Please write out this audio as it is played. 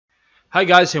Hi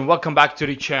guys, and welcome back to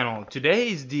the channel. Today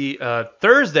is the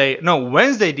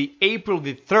Wednesday, the April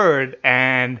the 3rd,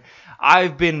 and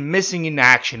I've been missing in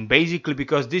action basically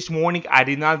because this morning I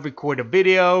did not record a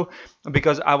video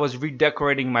because I was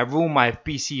redecorating my room. My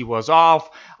PC was off.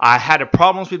 I had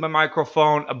problems with my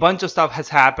microphone. A bunch of stuff has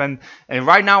happened, and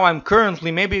right now I'm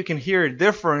currently, maybe you can hear a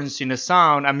difference in the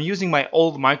sound. I'm using my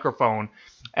old microphone,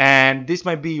 and this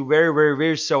might be very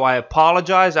weird, so I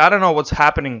apologize. I don't know what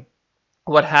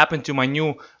happened to my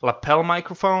new lapel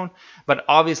microphone, but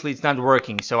obviously it's not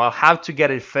working, so I'll have to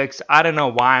get it fixed. I don't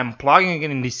know why. I'm plugging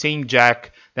it in the same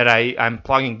jack that I'm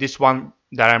plugging this one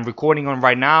that I'm recording on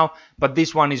right now, but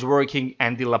this one is working,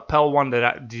 and the lapel one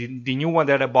the new one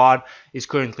that I bought is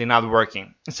currently not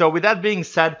working. So with that being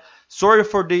said, sorry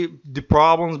for the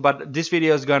problems, but this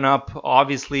video is gone up.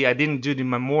 Obviously I didn't do it in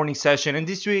my morning session, and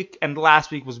this week and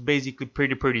last week was basically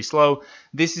pretty slow.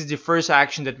 This is the first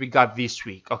action that we got this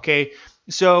week. Okay,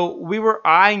 so we were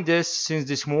eyeing this since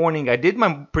this morning. I did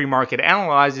my pre-market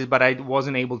analysis, but I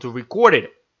wasn't able to record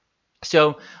it.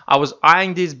 So I was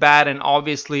eyeing this bad, and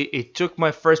obviously it took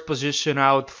my first position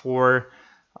out for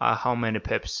how many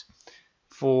pips?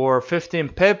 For 15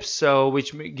 pips. So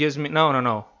which gives me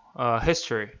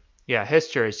history. Yeah,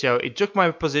 history. So it took my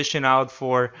position out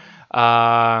for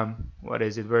what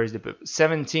is it? Where is the pip?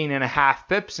 17.5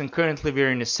 pips, and currently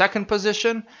we're in the second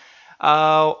position.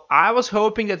 I was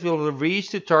hoping that we'll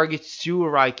reach the target 2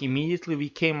 like immediately. We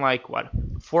came like what,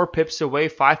 4 pips away,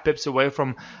 5 pips away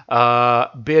from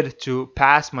bid to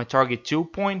pass my target 2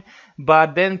 point,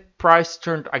 but then price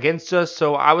turned against us.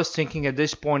 So I was thinking at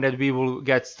this point that we will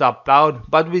get stopped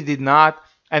out, but we did not.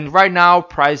 And right now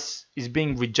price is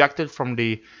being rejected from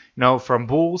the from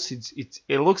bulls.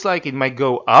 It looks like it might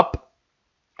go up.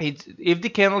 If the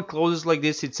candle closes like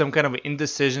this, it's some kind of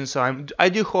indecision, so I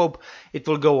do hope it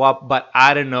will go up, but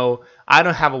I don't know. I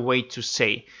don't have a way to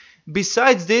say.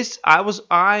 Besides this, I was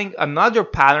eyeing another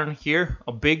pattern here,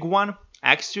 a big one,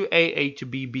 X to A, A to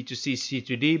B, B to C, C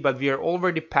to D, but we are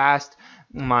already past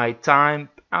my time.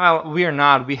 We are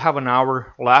not. We have an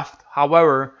hour left.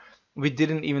 However, we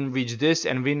didn't even reach this,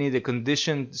 and we need a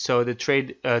condition so the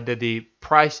trade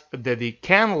the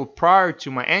candle prior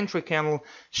to my entry candle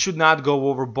should not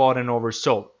go overbought and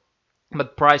oversold,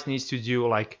 but price needs to do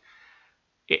like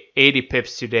 80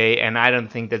 pips today, and I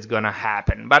don't think that's gonna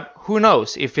happen. But who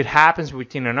knows? If it happens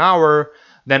within an hour,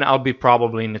 then I'll be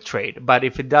probably in the trade, but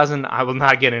if it doesn't, I will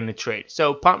not get in the trade.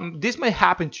 So this may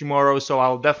happen tomorrow, so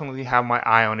I'll definitely have my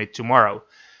eye on it tomorrow.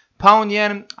 Pound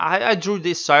yen, I drew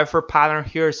this cipher pattern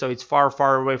here, so it's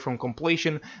far away from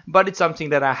completion, but it's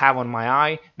something that I have on my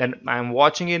eye, that I'm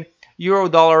watching it. Euro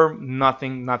dollar,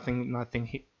 nothing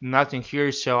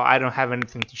here, so I don't have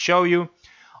anything to show you.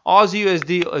 Aussie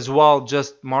USD as well,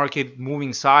 just market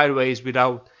moving sideways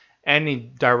without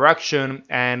any direction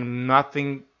and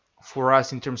nothing for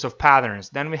us in terms of patterns.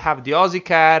 Then we have the Aussie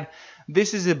CAD.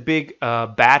 This is a big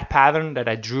bad pattern that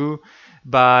I drew,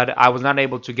 but I was not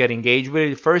able to get engaged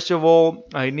with it. First of all,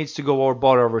 it needs to go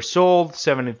overbought, oversold.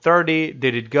 70.30.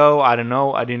 Did it go? I don't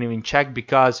know. I didn't even check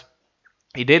because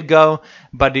it did go,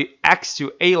 but the X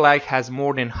to A leg has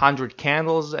more than 100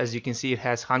 candles. As you can see, it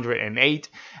has 108.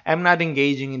 I'm not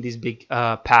engaging in these big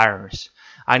patterns.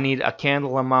 I need a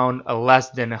candle amount less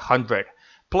than 100.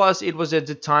 Plus, it was at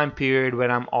the time period when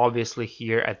I'm obviously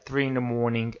here at 3 in the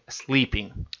morning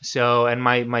sleeping. So, and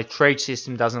my trade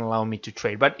system doesn't allow me to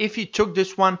trade. But if you took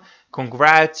this one,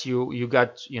 congrats, you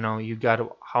got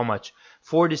how much?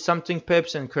 40 something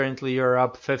pips, and currently you're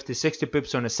up 50-60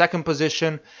 pips on the second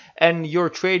position, and your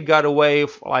trade got away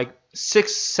like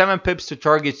 6-7 pips to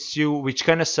target 2, which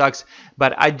kind of sucks,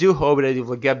 but I do hope that you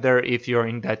will get there if you're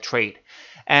in that trade.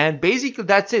 And basically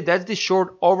that's it. That's the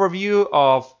short overview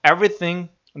of everything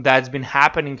that's been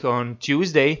happening on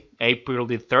Tuesday, April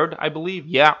the 3rd, I believe.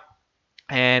 Yeah,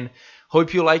 and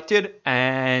hope you liked it,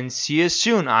 and see you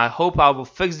soon. I hope I will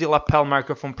fix the lapel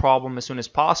microphone problem as soon as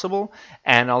possible,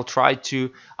 and I'll try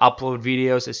to upload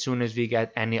videos as soon as we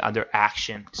get any other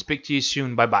action. Speak to you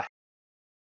soon. Bye bye.